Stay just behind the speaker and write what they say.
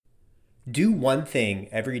Do one thing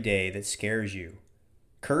every day that scares you.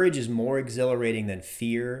 Courage is more exhilarating than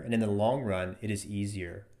fear, and in the long run, it is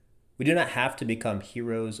easier. We do not have to become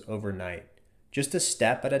heroes overnight. Just a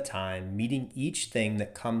step at a time, meeting each thing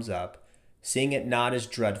that comes up, seeing it not as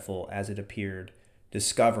dreadful as it appeared,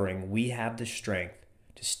 discovering we have the strength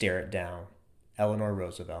to stare it down. Eleanor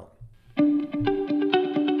Roosevelt.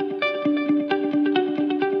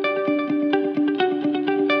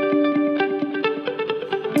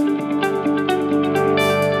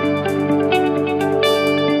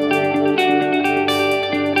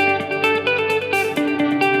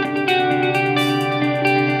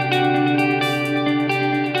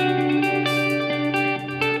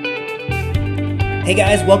 Hey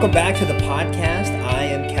guys, welcome back to the podcast. I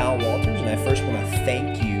am Cal Walters, and I first want to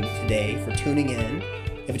thank you today for tuning in.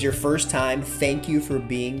 If it's your first time, thank you for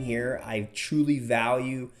being here. I truly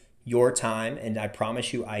value your time, and I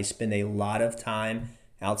promise you I spend a lot of time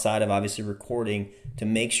outside of obviously recording to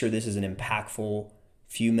make sure this is an impactful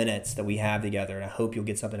few minutes that we have together, and I hope you'll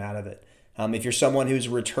get something out of it. If you're someone who's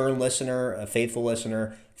a return listener, a faithful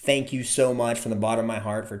listener, thank you so much from the bottom of my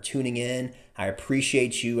heart for tuning in. I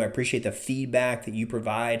appreciate you. I appreciate the feedback that you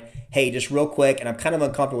provide. Hey, just real quick, and I'm kind of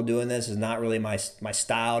uncomfortable doing this. It's not really my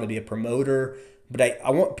style to be a promoter, but I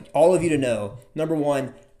want all of you to know, number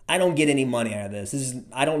one, I don't get any money out of this.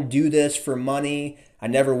 I don't do this for money. I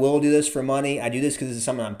never will do this for money. I do this because this is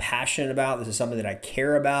something I'm passionate about. This is something that I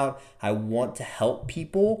care about. I want to help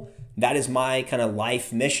people. That is my kind of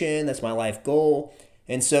life mission. That's my life goal.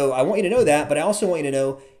 And so I want you to know that, but I also want you to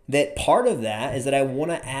know that part of that is that I want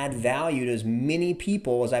to add value to as many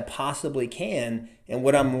people as I possibly can. And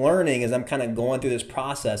what I'm learning as I'm kind of going through this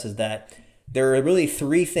process is that there are really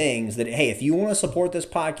three things that, hey, if you want to support this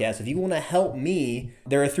podcast, if you want to help me,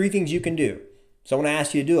 there are three things you can do. So I want to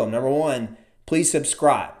ask you to do them. Number one, please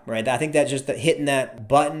subscribe, right? I think that's just hitting that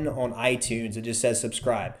button on iTunes. It just says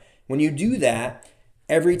subscribe. When you do that,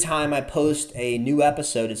 every time I post a new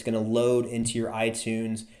episode, it's going to load into your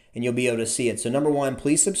iTunes and you'll be able to see it. So number one,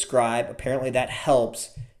 please subscribe. Apparently that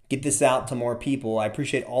helps get this out to more people. I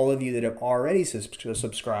appreciate all of you that have already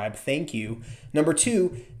subscribed. Thank you. Number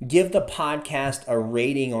two, give the podcast a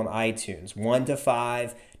rating on iTunes, 1 to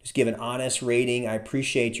 5. Just give an honest rating. I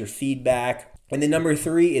appreciate your feedback. And then number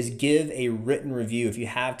three is give a written review if you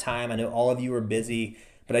have time. I know all of you are busy,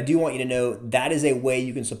 but I do want you to know that is a way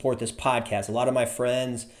you can support this podcast. A lot of my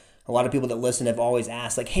friends, a lot of people that listen have always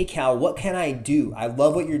asked, like, hey, Cal, what can I do? I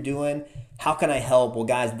love what you're doing. How can I help? Well,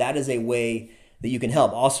 guys, that is a way that you can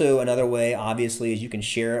help. Also, another way, obviously, is you can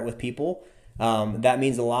share it with people. That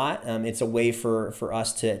means a lot. It's a way for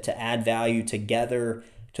us to add value together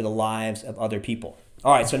to the lives of other people.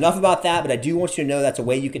 All right, so enough about that, but I do want you to know that's a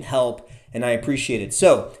way you can help, and I appreciate it.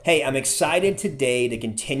 So, hey, I'm excited today to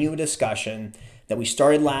continue a discussion that we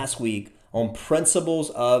started last week on principles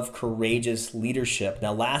of courageous leadership.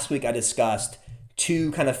 Now, last week I discussed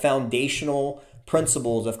two kind of foundational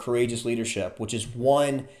principles of courageous leadership, which is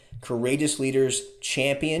one, courageous leaders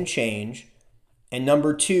champion change, and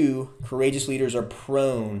number two, courageous leaders are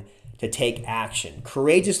prone to take action.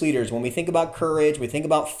 Courageous leaders, when we think about courage, we think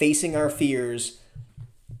about facing our fears.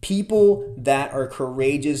 People that are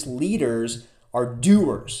courageous leaders are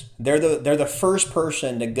doers. They're the first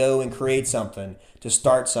person to go and create something, to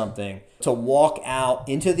start something, to walk out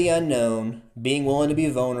into the unknown, being willing to be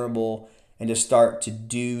vulnerable, and to start to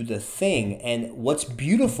do the thing. And what's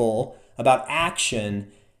beautiful about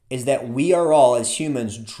action is that we are all, as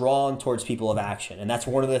humans, drawn towards people of action. And that's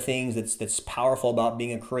one of the things that's powerful about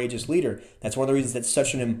being a courageous leader. That's one of the reasons that's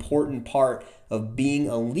such an important part of being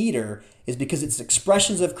a leader, is because it's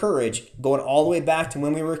expressions of courage going all the way back to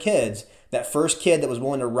when we were kids. That first kid that was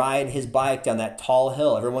willing to ride his bike down that tall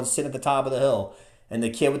hill. Everyone's sitting at the top of the hill. And the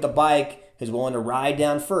kid with the bike is willing to ride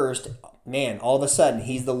down first. Man, all of a sudden,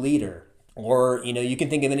 he's the leader. Or, you can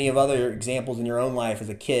think of any of other examples in your own life as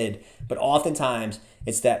a kid. But oftentimes,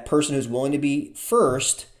 it's that person who's willing to be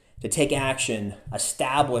first to take action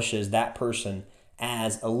establishes that person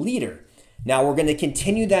as a leader. Now, we're going to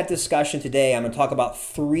continue that discussion today. I'm going to talk about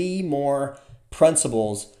three more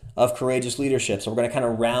principles of courageous leadership. So we're going to kind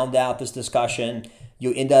of round out this discussion.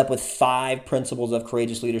 You'll end up with 5 principles of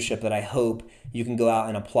courageous leadership that I hope you can go out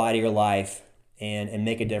and apply to your life and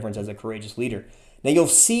make a difference as a courageous leader. Now, you'll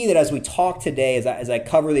see that as we talk today, as I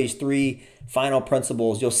cover these 3 final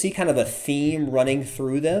principles, you'll see kind of a theme running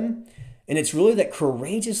through them. And it's really that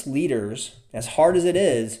courageous leaders, as hard as it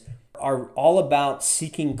is, are all about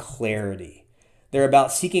seeking clarity. They're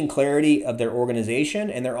about seeking clarity of their organization,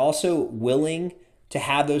 and they're also willing to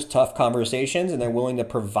have those tough conversations, and they're willing to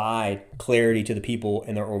provide clarity to the people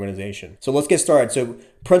in their organization. So let's get started. So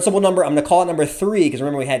principle number, I'm going to call it number 3, because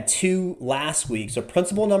remember we had 2 last week. So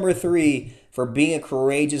principle number 3 for being a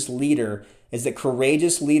courageous leader is that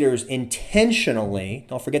courageous leaders intentionally,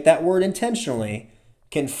 don't forget that word intentionally,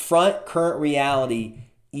 confront current reality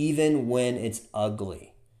even when it's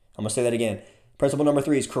ugly. I'm going to say that again. Principle number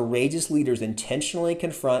 3 is courageous leaders intentionally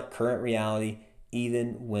confront current reality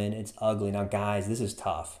even when it's ugly. Now, guys, this is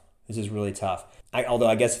tough. This is really tough. Although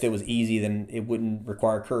I guess if it was easy, then it wouldn't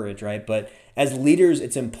require courage, right? But as leaders,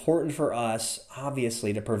 it's important for us,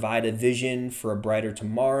 obviously, to provide a vision for a brighter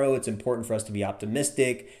tomorrow. It's important for us to be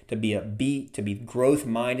optimistic, to be upbeat, to be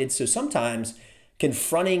growth-minded. So sometimes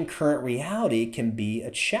confronting current reality can be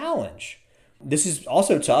a challenge. This is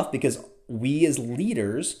also tough because we as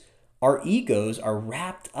leaders, our egos are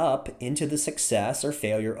wrapped up into the success or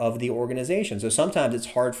failure of the organization. So sometimes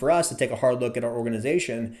it's hard for us to take a hard look at our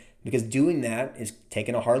organization because doing that is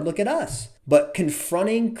taking a hard look at us. But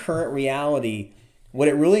confronting current reality, what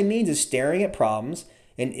it really means is staring at problems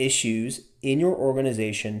and issues in your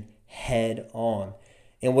organization head on.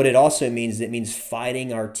 And what it also means is it means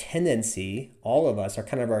fighting our tendency, all of us,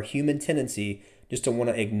 our human tendency just to want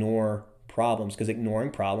to ignore problems, because ignoring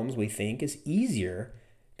problems we think is easier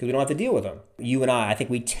because we don't have to deal with them. You and I think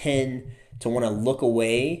we tend to want to look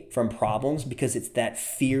away from problems because it's that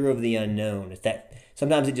fear of the unknown. It's that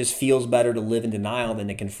sometimes it just feels better to live in denial than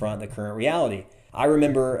to confront the current reality. I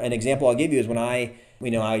remember an example I'll give you is when I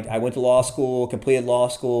went to law school, completed law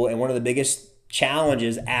school, and one of the biggest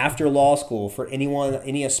challenges after law school for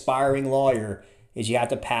any aspiring lawyer is you have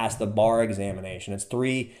to pass the bar examination. It's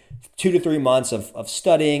 2 to 3 months of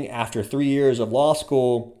studying after 3 years of law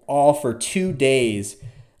school, all for 2 days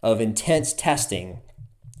of intense testing.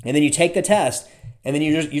 And then you take the test, and then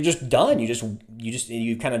you're just done.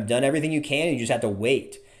 You've kind of done everything you can, and you just have to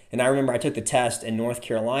wait. And I remember I took the test in North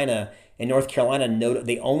Carolina. In North Carolina,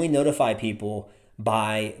 they only notify people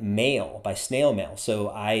by mail, by snail mail. So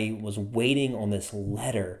I was waiting on this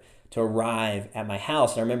letter to arrive at my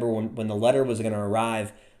house. And I remember when the letter was going to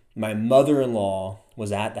arrive, my mother-in-law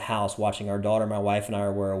was at the house watching our daughter. My wife and I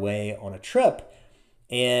were away on a trip.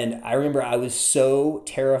 And I remember I was so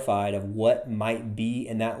terrified of what might be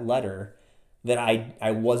in that letter that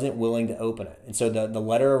I wasn't willing to open it. And so the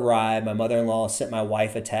letter arrived. My mother-in-law sent my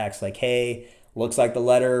wife a text like, hey, looks like the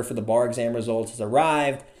letter for the bar exam results has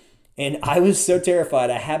arrived. And I was so terrified.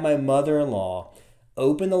 I had my mother-in-law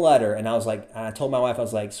open the letter, and I told my wife, I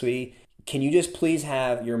was like, sweetie, can you just please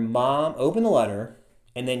have your mom open the letter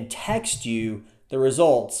and then text you the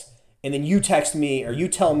results, and then you text me or you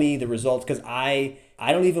tell me the results, because I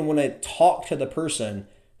don't even want to talk to the person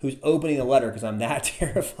who's opening the letter because I'm that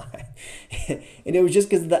terrified. And it was just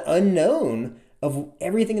because of the unknown of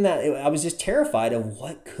everything in that. I was just terrified of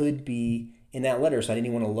what could be in that letter, so I didn't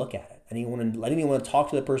even want to look at it. I didn't even want to talk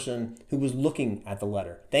to the person who was looking at the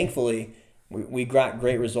letter. Thankfully, we got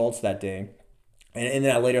great results that day. And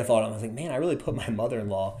then I later thought, I was like, man, I really put my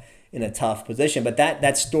mother-in-law in a tough position. But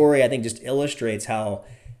that story, I think, just illustrates how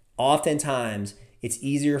oftentimes it's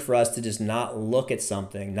easier for us to just not look at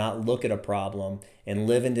something, not look at a problem, and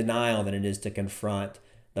live in denial than it is to confront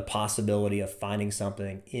the possibility of finding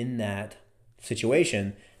something in that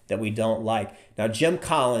situation that we don't like. Now, Jim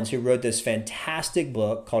Collins, who wrote this fantastic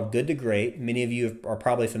book called Good to Great, many of you are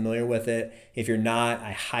probably familiar with it. If you're not,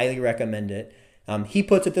 I highly recommend it. He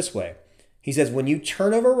puts it this way. He says, when you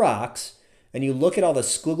turn over rocks and you look at all the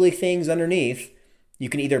squiggly things underneath, you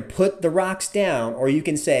can either put the rocks down, or you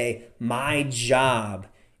can say, my job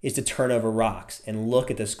is to turn over rocks and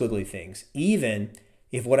look at the squiggly things, even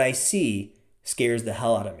if what I see scares the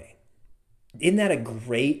hell out of me. Isn't that a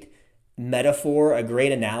great metaphor, a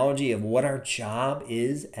great analogy of what our job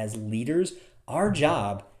is as leaders? Our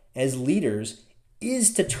job as leaders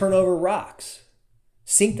is to turn over rocks.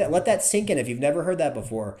 Let that sink in if you've never heard that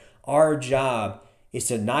before. Our job is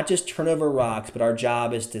to not just turn over rocks, but our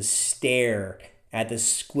job is to stare at the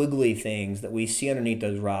squiggly things that we see underneath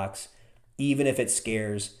those rocks, even if it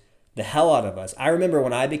scares the hell out of us. I remember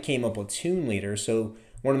when I became a platoon leader, so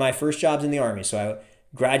one of my first jobs in the Army, so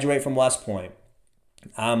I graduate from West Point.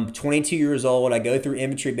 I'm 22 years old. I go through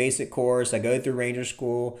infantry basic course. I go through Ranger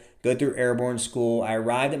school, go through airborne school. I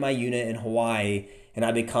arrived at my unit in Hawaii, and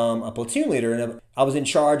I become a platoon leader. And I was in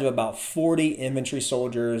charge of about 40 infantry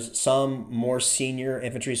soldiers, some more senior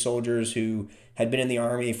infantry soldiers who had been in the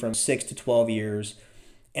Army from 6 to 12 years.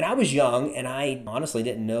 And I was young, and I honestly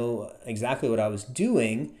didn't know exactly what I was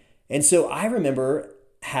doing. And so I remember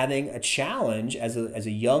having a challenge as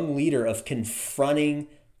a young leader of confronting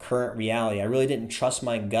current reality. I really didn't trust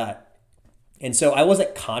my gut. And so I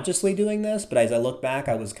wasn't consciously doing this, but as I look back,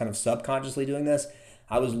 I was kind of subconsciously doing this.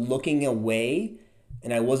 I was looking away,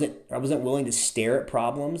 and I wasn't willing to stare at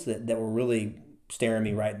problems that were really staring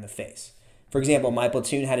me right in the face. For example, my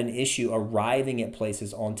platoon had an issue arriving at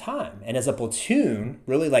places on time. And as a platoon,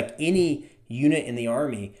 really like any unit in the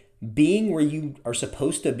Army, being where you are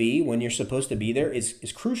supposed to be when you're supposed to be there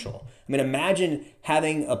is crucial. I mean, imagine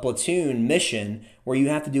having a platoon mission where you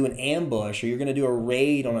have to do an ambush or you're going to do a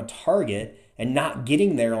raid on a target and not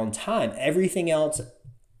getting there on time. Everything else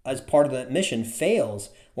as part of the mission fails.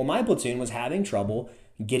 Well, my platoon was having trouble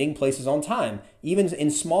getting places on time. Even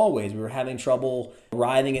in small ways, we were having trouble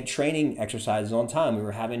arriving at training exercises on time. We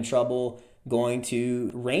were having trouble going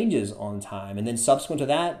to ranges on time. And then subsequent to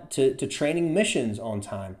that, to training missions on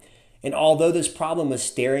time. And although this problem was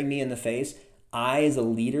staring me in the face, I, as a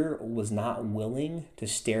leader, was not willing to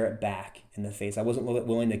stare it back in the face. I wasn't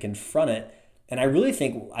willing to confront it. And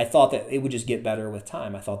I thought that it would just get better with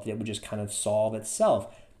time. I thought that it would just kind of solve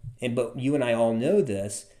itself. But you and I all know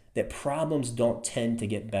this, that problems don't tend to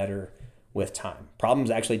get better with time. Problems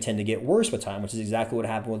actually tend to get worse with time, which is exactly what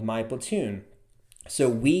happened with my platoon. So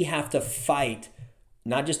we have to fight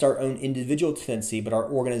not just our own individual tendency, but our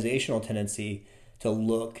organizational tendency to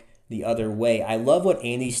look the other way. I love what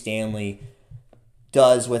Andy Stanley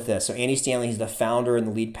does with this. So Andy Stanley, he's the founder and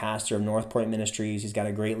the lead pastor of North Point Ministries. He's got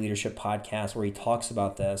a great leadership podcast where he talks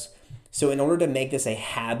about this. So in order to make this a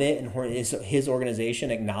habit in his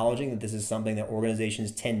organization, acknowledging that this is something that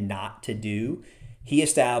organizations tend not to do, he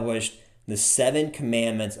established the 7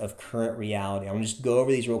 commandments of current reality. I'm going to just go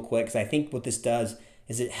over these real quick because I think what this does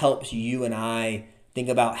is it helps you and I think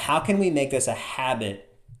about how can we make this a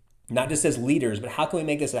habit, not just as leaders, but how can we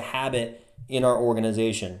make this a habit in our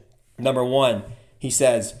organization? Number 1, he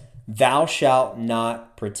says, thou shalt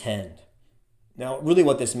not pretend. Now, really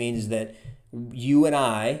what this means is that you and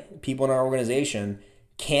I, people in our organization,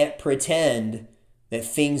 can't pretend that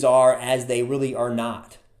things are as they really are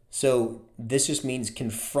not. So this just means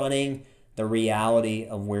confronting the reality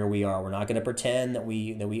of where we are. We're not going to pretend that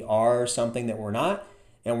we are something that we're not,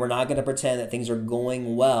 and we're not going to pretend that things are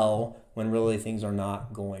going well when really things are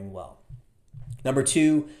not going well. Number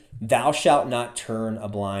 2, thou shalt not turn a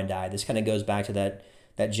blind eye. This kind of goes back to that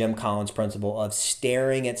Jim Collins principle of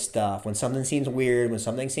staring at stuff. When something seems weird, when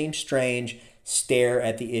something seems strange, stare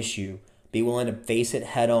at the issue. Be willing to face it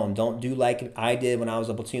head on. Don't do like I did when I was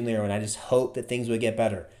a platoon leader and I just hoped that things would get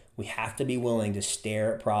better. We have to be willing to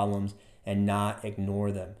stare at problems and not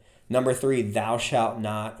ignore them. Number 3, thou shalt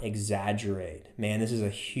not exaggerate. Man, this is a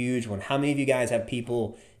huge one. How many of you guys have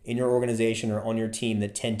people in your organization or on your team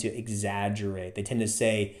that tend to exaggerate? They tend to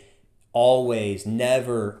say, always,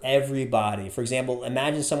 never, everybody. For example,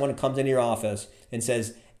 imagine someone comes into your office and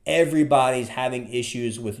says, everybody's having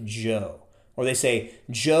issues with Joe. Or they say,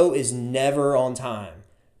 Joe is never on time.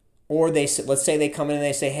 Or let's say they come in and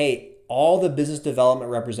they say, hey, all the business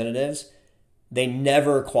development representatives, they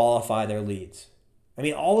never qualify their leads. I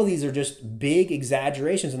mean, all of these are just big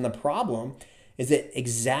exaggerations. And the problem is that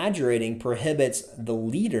exaggerating prohibits the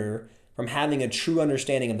leader from having a true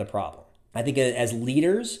understanding of the problem. I think as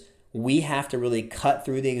leaders, we have to really cut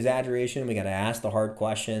through the exaggeration. We got to ask the hard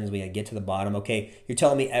questions. We got to get to the bottom. Okay, you're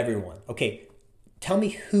telling me everyone. Okay, tell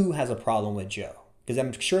me who has a problem with Joe, because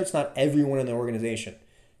I'm sure it's not everyone in the organization.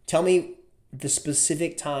 Tell me the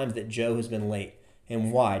specific times that Joe has been late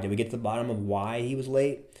and why. Did we get to the bottom of why he was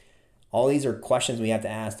late? All these are questions we have to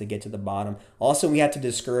ask to get to the bottom. Also, we have to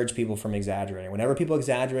discourage people from exaggerating. Whenever people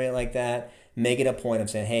exaggerate like that, make it a point of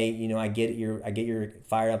saying, hey, I get you're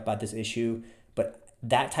fired up about this issue, but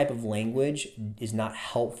that type of language is not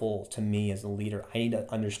helpful to me as a leader. I need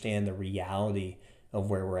to understand the reality of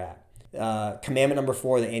where we're at. Commandment number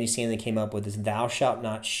 4 that Andy Stanley came up with is thou shalt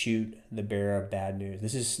not shoot the bearer of bad news.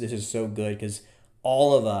 This is so good because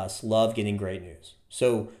all of us love getting great news.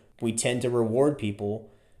 So we tend to reward people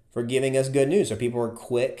for giving us good news. So people are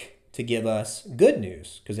quick to give us good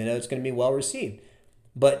news because they know it's going to be well received.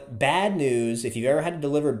 But bad news, if you've ever had to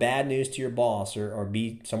deliver bad news to your boss or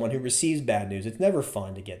be someone who receives bad news, it's never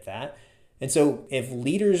fun to get that. And so if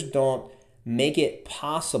leaders don't make it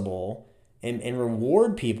possible and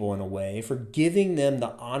reward people in a way for giving them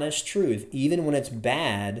the honest truth, even when it's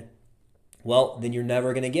bad, well, then you're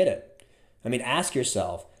never going to get it. I mean, ask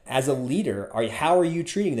yourself, as a leader, how are you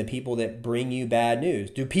treating the people that bring you bad news?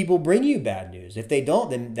 Do people bring you bad news? If they don't,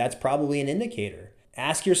 then that's probably an indicator.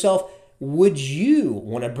 Ask yourself, would you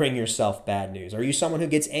want to bring yourself bad news? Are you someone who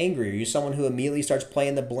gets angry? Are you someone who immediately starts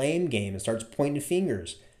playing the blame game and starts pointing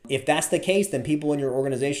fingers? If that's the case, then people in your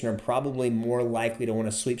organization are probably more likely to want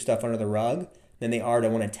to sweep stuff under the rug than they are to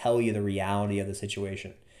want to tell you the reality of the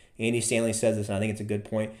situation. Andy Stanley says this, and I think it's a good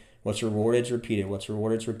point. What's rewarded is repeated. What's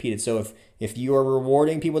rewarded is repeated. So if you are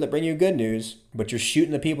rewarding people that bring you good news, but you're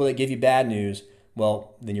shooting the people that give you bad news,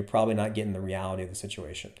 well, then you're probably not getting the reality of the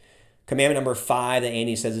situation. Commandment number 5 that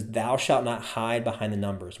Andy says is, thou shalt not hide behind the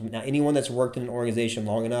numbers. Now, anyone that's worked in an organization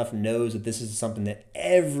long enough knows that this is something that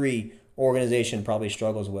every organization probably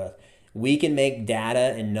struggles with. We can make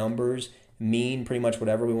data and numbers mean pretty much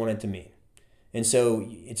whatever we want it to mean. And so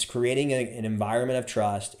it's creating an environment of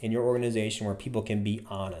trust in your organization where people can be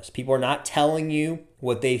honest. People are not telling you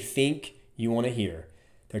what they think you want to hear.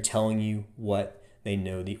 They're telling you what they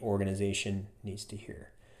know the organization needs to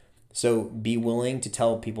hear. So be willing to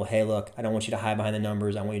tell people, hey, look, I don't want you to hide behind the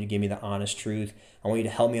numbers. I want you to give me the honest truth. I want you to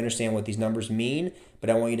help me understand what these numbers mean, but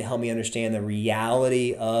I want you to help me understand the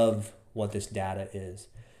reality of what this data is.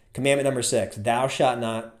 Commandment number 6, thou shalt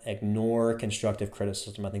not ignore constructive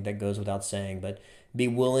criticism. I think that goes without saying, but be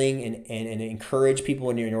willing and encourage people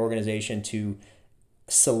in your organization to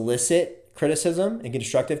solicit criticism and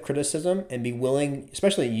constructive criticism, and be willing,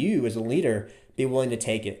 especially you as a leader, be willing to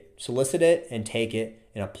take it. Solicit it and take it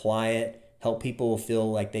and apply it. Help people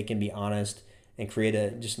feel like they can be honest and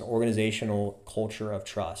create just an organizational culture of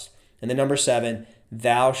trust. And then number 7,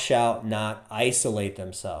 thou shalt not isolate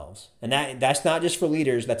themselves. And that's not just for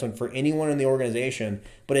leaders, that's for anyone in the organization,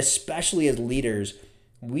 but especially as leaders,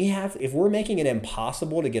 if we're making it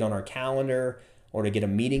impossible to get on our calendar or to get a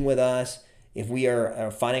meeting with us, if we are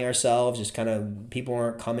finding ourselves just kind of, people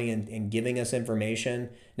aren't coming and giving us information.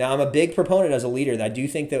 Now, I'm a big proponent as a leader that I do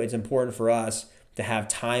think that it's important for us to have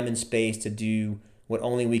time and space to do what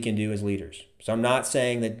only we can do as leaders. So I'm not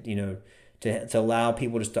saying that, to allow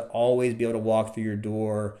people just to always be able to walk through your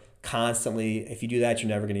door constantly. If you do that, you're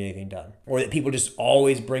never going to get anything done. Or that people just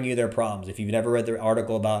always bring you their problems. If you've never read the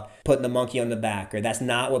article about putting the monkey on the back, or that's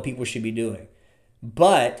not what people should be doing.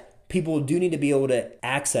 But people do need to be able to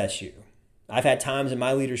access you. I've had times in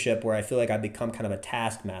my leadership where I feel like I've become kind of a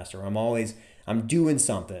taskmaster. I'm doing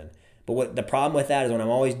something. But what the problem with that is, when I'm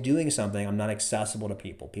always doing something, I'm not accessible to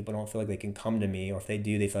people. People don't feel like they can come to me, or if they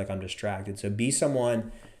do, they feel like I'm distracted. So be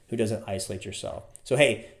someone who doesn't isolate yourself. So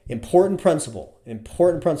hey, important principle.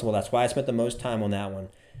 That's why I spent the most time on that one.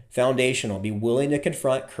 Foundational, be willing to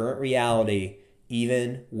confront current reality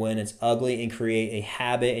even when it's ugly, and create a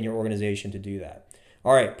habit in your organization to do that.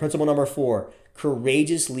 All right, principle number 4,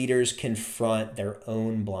 courageous leaders confront their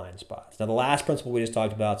own blind spots. Now, the last principle we just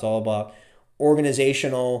talked about, it's all about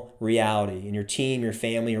organizational reality in your team, your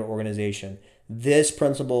family, your organization. This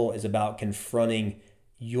principle is about confronting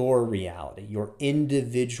your reality, your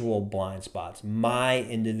individual blind spots, my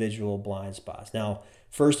individual blind spots. Now,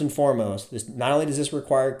 first and foremost, not only does this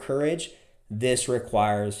require courage, this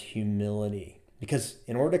requires humility. Because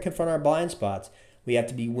in order to confront our blind spots, we have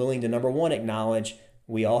to be willing to, number 1, acknowledge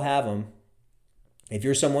we all have them. If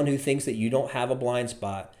you're someone who thinks that you don't have a blind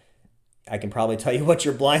spot, I can probably tell you what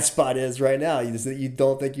your blind spot is right now. You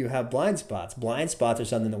don't think you have blind spots. Blind spots are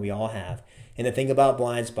something that we all have. And the thing about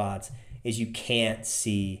blind spots is you can't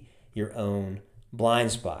see your own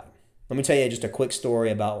blind spot. Let me tell you just a quick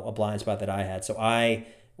story about a blind spot that I had. So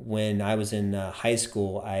when I was in high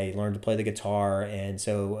school, I learned to play the guitar. And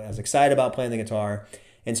so I was excited about playing the guitar.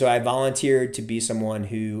 And so I volunteered to be someone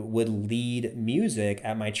who would lead music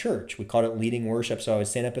at my church. We called it leading worship. So I would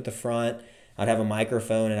stand up at the front, I'd have a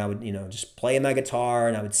microphone, and I would, just play my guitar,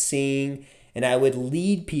 and I would sing, and I would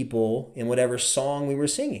lead people in whatever song we were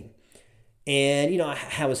singing. And,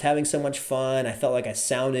 I was having so much fun. I felt like I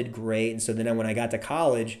sounded great. And so then when I got to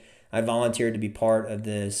college, I volunteered to be part of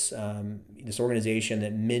this organization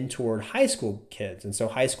that mentored high school kids. And so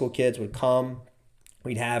high school kids would come.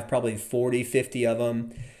 We'd have probably 40, 50 of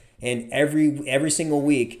them. And every single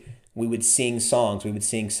week, we would sing songs. We would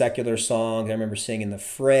sing secular songs. I remember singing The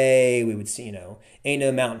Fray. We would sing, Ain't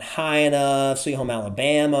No Mountain High Enough, Sweet Home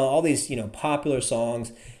Alabama, all these, popular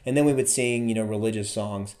songs. And then we would sing, religious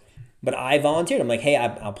songs. But I volunteered. I'm like, hey,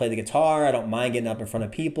 I'll play the guitar. I don't mind getting up in front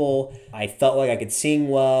of people. I felt like I could sing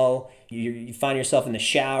well. You find yourself in the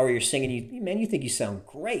shower, you're singing, you think you sound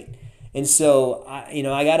great. And so,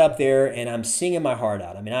 I got up there and I'm singing my heart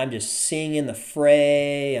out. I'm just singing The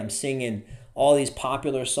Fray. I'm singing all these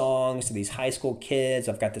popular songs to these high school kids.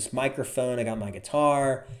 I've got this microphone. I got my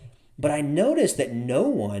guitar. But I noticed that no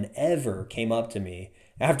one ever came up to me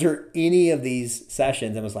after any of these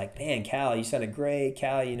sessions and was like, man, Cal, you sounded great.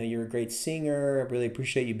 Cal, you're a great singer. I really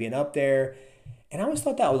appreciate you being up there. And I always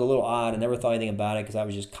thought that was a little odd. I never thought anything about it because I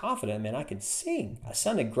was just confident, man, I could sing. I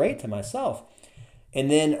sounded great to myself. And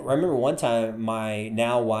then I remember one time my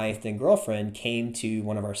now wife and girlfriend came to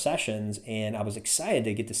one of our sessions, and I was excited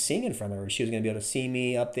to get to sing in front of her. She was going to be able to see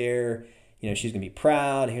me up there. She's going to be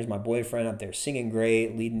proud. Here's my boyfriend up there singing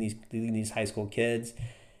great, leading these high school kids.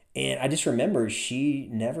 And I just remember she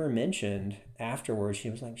never mentioned afterwards,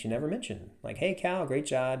 she never mentioned, like, hey, Cal, great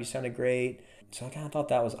job. You sounded great. So I kind of thought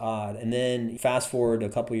that was odd. And then fast forward a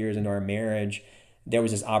couple years into our marriage, there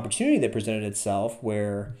was this opportunity that presented itself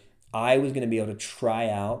where I was going to be able to try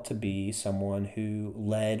out to be someone who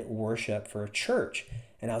led worship for a church.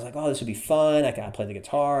 And I was like, oh, this would be fun. I play the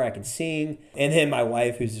guitar, I can sing. And then my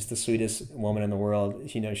wife, who's just the sweetest woman in the world,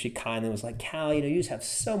 she kindly was like, Cal, you just have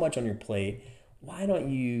so much on your plate. Why don't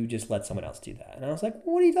you just let someone else do that? And I was like,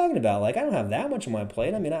 what are you talking about? Like, I don't have that much on my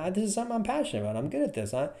plate. I mean, this is something I'm passionate about. I'm good at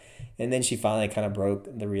this. And then she finally kind of broke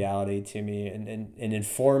the reality to me and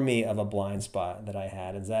informed me of a blind spot that I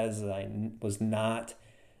had. And that is that I was not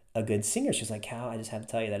a good singer. She's like, Cal, I just have to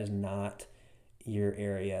tell you, that is not your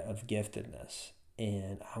area of giftedness.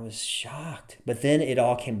 And I was shocked. But then it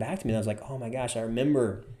all came back to me. And I was like, oh my gosh, I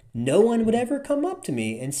remember no one would ever come up to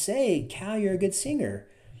me and say, Cal, you're a good singer.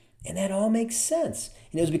 And that all makes sense.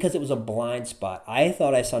 And it was because it was a blind spot. I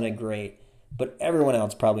thought I sounded great, but everyone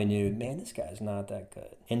else probably knew, man, this guy's not that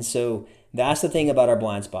good. And so that's the thing about our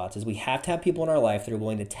blind spots, is we have to have people in our life that are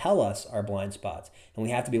willing to tell us our blind spots. And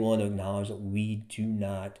we have to be willing to acknowledge that we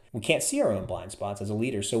can't see our own blind spots as a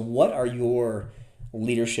leader. So what are your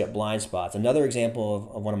leadership blind spots? Another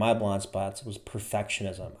example of one of my blind spots was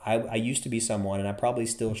perfectionism. I used to be someone, and I probably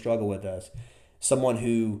still struggle with this, someone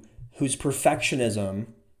whose perfectionism,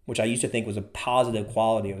 which I used to think was a positive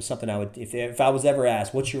quality. It was something I would, if I was ever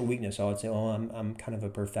asked, what's your weakness? I would say, oh, I'm kind of a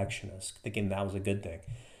perfectionist, thinking that was a good thing.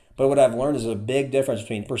 But what I've learned is a big difference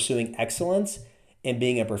between pursuing excellence and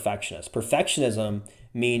being a perfectionist. Perfectionism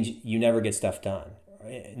means you never get stuff done.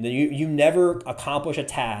 You never accomplish a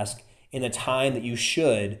task in the time that you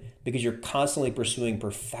should because you're constantly pursuing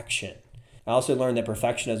perfection. I also learned that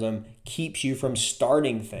perfectionism keeps you from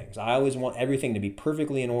starting things. I always want everything to be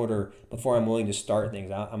perfectly in order before I'm willing to start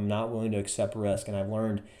things. I'm not willing to accept risk, and I've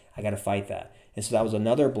learned I got to fight that. And so that was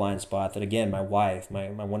another blind spot that, again, my wife, my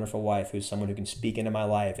wonderful wife, who's someone who can speak into my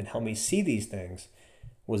life and help me see these things,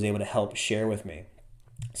 was able to help share with me.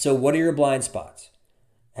 So what are your blind spots?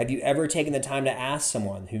 Have you ever taken the time to ask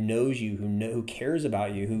someone who knows you, who cares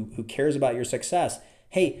about you, who cares about your success,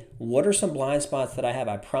 hey, what are some blind spots that I have?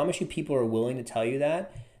 I promise you people are willing to tell you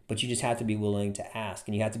that, but you just have to be willing to ask,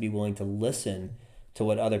 and you have to be willing to listen to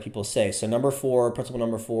what other people say. So principle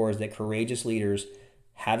number 4 is that courageous leaders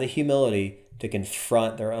have the humility to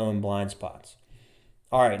confront their own blind spots.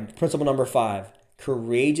 All right, principle number 5,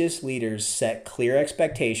 courageous leaders set clear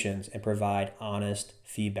expectations and provide honest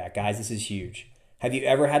feedback. Guys, this is huge. Have you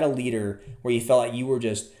ever had a leader where you felt like you were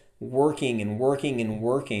just working and working and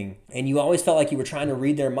working, and you always felt like you were trying to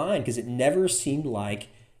read their mind because it never seemed like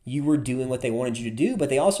you were doing what they wanted you to do, but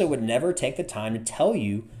they also would never take the time to tell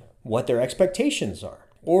you what their expectations are?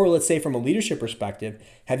 Or let's say from a leadership perspective,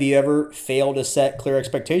 have you ever failed to set clear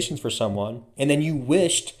expectations for someone and then you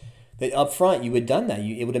wished that up front you had done that?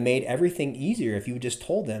 It would have made everything easier if you had just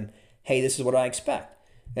told them, hey, this is what I expect.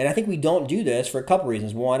 And I think we don't do this for a couple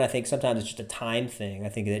reasons. One, I think sometimes it's just a time thing. I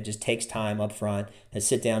think it just takes time up front to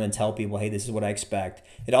sit down and tell people, hey, this is what I expect.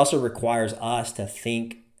 It also requires us to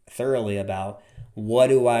think thoroughly about what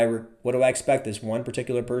do I expect this one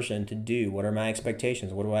particular person to do? What are my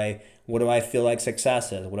expectations? What do I feel like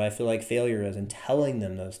success is? What do I feel like failure is? And telling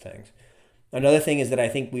them those things. Another thing is that I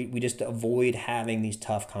think we just avoid having these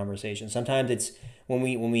tough conversations. Sometimes it's when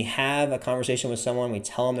we have a conversation with someone, we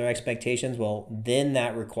tell them their expectations, well, then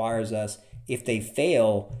that requires us, if they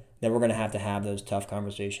fail, then we're going to have those tough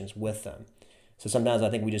conversations with them. So sometimes I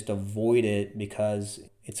think we just avoid it because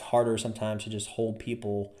it's harder sometimes to just hold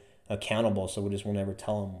people accountable, so we just will never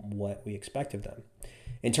tell them what we expect of them.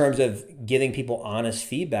 In terms of giving people honest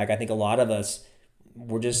feedback, I think a lot of us,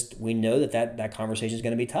 we know that conversation is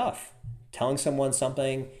going to be tough. Telling someone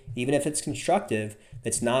something, even if it's constructive,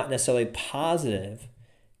 that's not necessarily positive,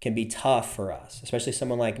 can be tough for us, especially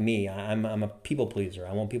someone like me. I'm a people pleaser.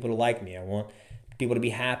 I want people to like me. I want people to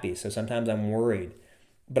be happy. So sometimes I'm worried.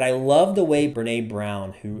 But I love the way Brene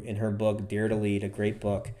Brown, who in her book, Dare to Lead, a great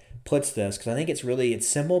book, puts this, because I think it's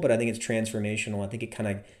simple, but I think it's transformational. I think it kind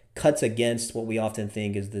of cuts against what we often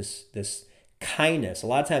think is this kindness. A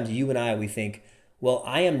lot of times you and I, we think, well,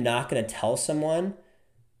 I am not going to tell someone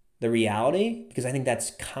the reality because I think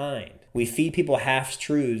that's kind. We feed people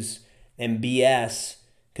half-truths and BS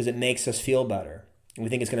because it makes us feel better. We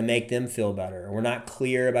think it's going to make them feel better. We're not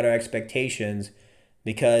clear about our expectations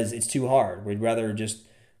because it's too hard. We'd rather just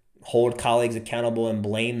hold colleagues accountable and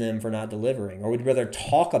blame them for not delivering. Or we'd rather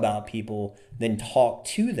talk about people than talk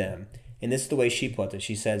to them. And this is the way she puts it.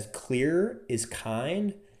 She says, clear is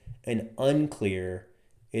kind and unclear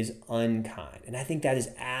is unkind. And I think that is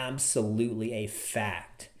absolutely a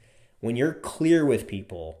fact. When you're clear with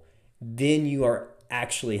people, then you are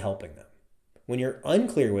actually helping them. When you're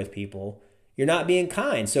unclear with people, you're not being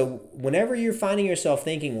kind. So whenever you're finding yourself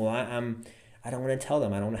thinking, well, I don't want to tell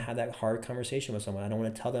them, I don't want to have that hard conversation with someone, I don't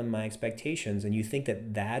want to tell them my expectations, and you think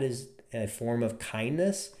that that is a form of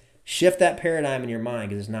kindness, shift that paradigm in your mind,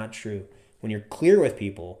 because it's not true. When you're clear with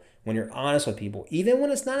people, when you're honest with people, even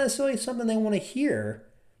when it's not necessarily something they want to hear,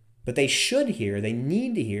 but they should hear, they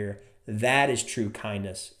need to hear, that is true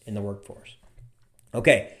kindness in the workforce.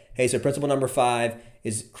 Okay, hey, so principle number 5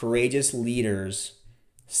 is courageous leaders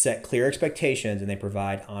set clear expectations and they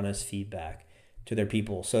provide honest feedback to their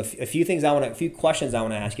people. So a few questions I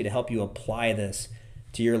want to ask you to help you apply this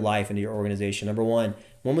to your life and to your organization. Number 1,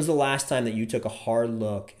 when was the last time that you took a hard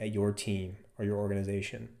look at your team or your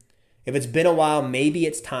organization? If it's been a while, maybe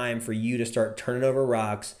it's time for you to start turning over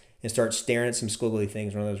rocks and start staring at some squiggly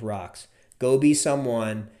things on those rocks. Go be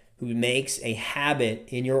someone who makes a habit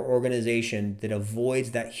in your organization that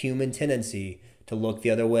avoids that human tendency to look the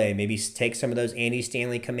other way. Maybe take some of those Andy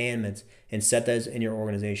Stanley commandments and set those in your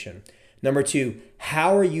organization. Number 2,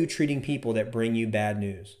 how are you treating people that bring you bad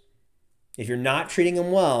news? If you're not treating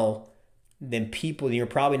them well, then you're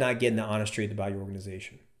probably not getting the honest truth about your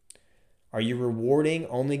organization. Are you rewarding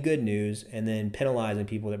only good news and then penalizing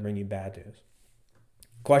people that bring you bad news?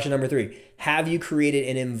 Question number 3, have you created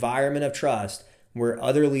an environment of trust where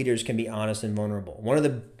other leaders can be honest and vulnerable? One of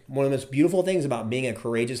the most beautiful things about being a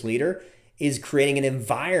courageous leader is creating an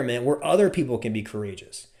environment where other people can be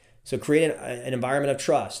courageous. So create an environment of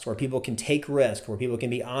trust where people can take risks, where people can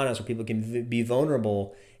be honest, where people can be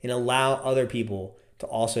vulnerable, and allow other people to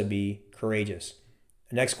also be courageous.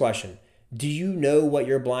 Next question, do you know what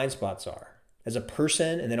your blind spots are as a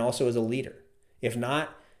person and then also as a leader? If not,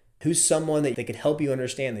 who's someone that could help you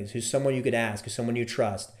understand these? Who's someone you could ask? Who's someone you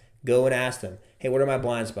trust? Go and ask them, hey, what are my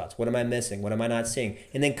blind spots? What am I missing? What am I not seeing?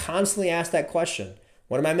 And then constantly ask that question.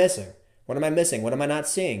 What am I missing? What am I missing? What am I not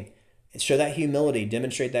seeing? Show that humility,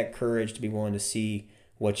 demonstrate that courage to be willing to see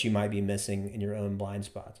what you might be missing in your own blind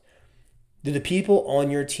spots. Do the people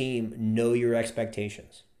on your team know your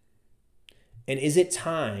expectations? And is it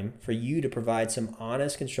time for you to provide some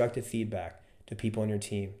honest, constructive feedback to people on your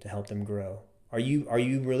team to help them grow? Are you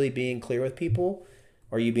really being clear with people,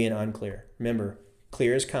 or are you being unclear? Remember,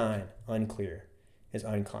 clear is kind, unclear is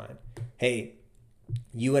unkind. Hey,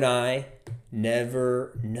 you and I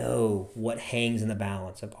never know what hangs in the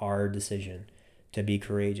balance of our decision to be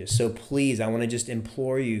courageous. So please, I want to just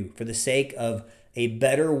implore you, for the sake of a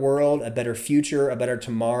better world, a better future, a better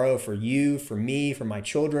tomorrow for you, for me, for my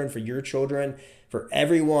children, for your children, for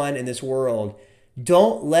everyone in this world,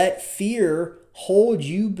 don't let fear hold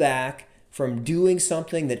you back from doing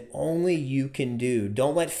something that only you can do.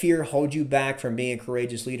 Don't let fear hold you back from being a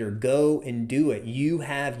courageous leader. Go and do it. You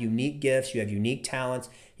have unique gifts, you have unique talents,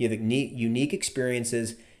 you have unique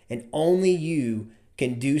experiences, and only you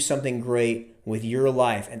can do something great with your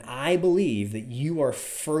life. And I believe that you are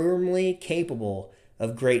firmly capable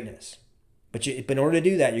of greatness. But in order to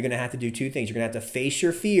do that, you're going to have to do 2 things. You're going to have to face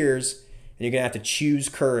your fears, and you're going to have to choose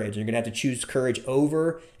courage. You're going to have to choose courage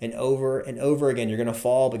over and over and over again. You're going to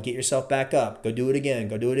fall, but get yourself back up. Go do it again.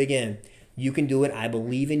 Go do it again. You can do it. I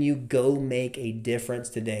believe in you. Go make a difference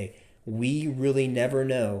today. We really never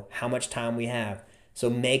know how much time we have. So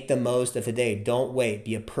make the most of today. Don't wait.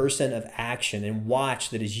 Be a person of action, and watch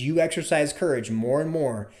that as you exercise courage more and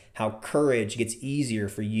more, how courage gets easier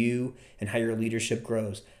for you and how your leadership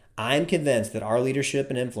grows. I'm convinced that our leadership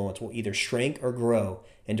and influence will either shrink or grow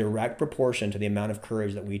in direct proportion to the amount of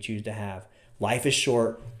courage that we choose to have. Life is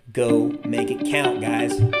short. Go make it count,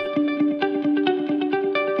 guys.